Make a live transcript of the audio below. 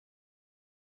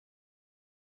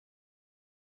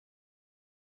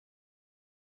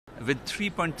with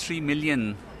 3.3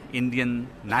 million Indian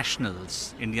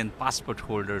nationals, Indian passport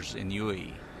holders in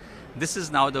UAE, this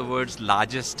is now the world's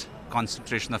largest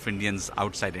concentration of Indians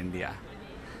outside India.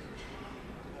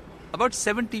 About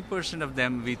 70% of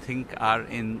them we think are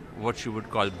in what you would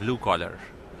call blue-collar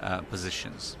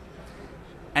positions.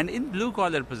 And in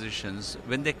blue-collar positions,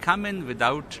 when they come in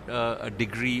without a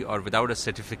degree or without a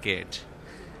certificate,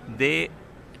 they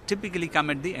typically come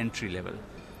at the entry level.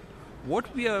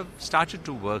 What we have started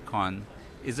to work on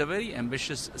is a very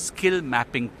ambitious skill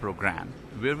mapping program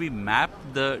where we map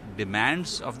the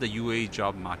demands of the UAE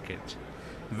job market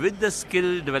with the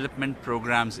skill development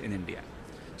programs in India.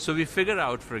 So we figure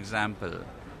out, for example,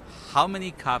 how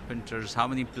many carpenters, how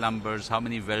many plumbers, how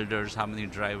many welders, how many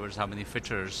drivers, how many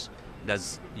fitters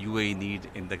does UAE need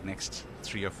in the next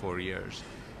 3 or 4 years.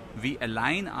 We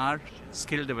align our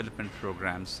skill development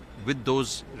programs with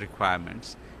those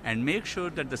requirements and make sure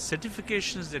that the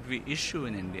certifications that we issue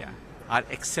in India are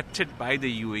accepted by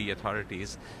the UAE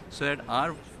authorities so that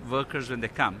our workers, when they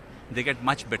come, they get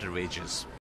much better wages.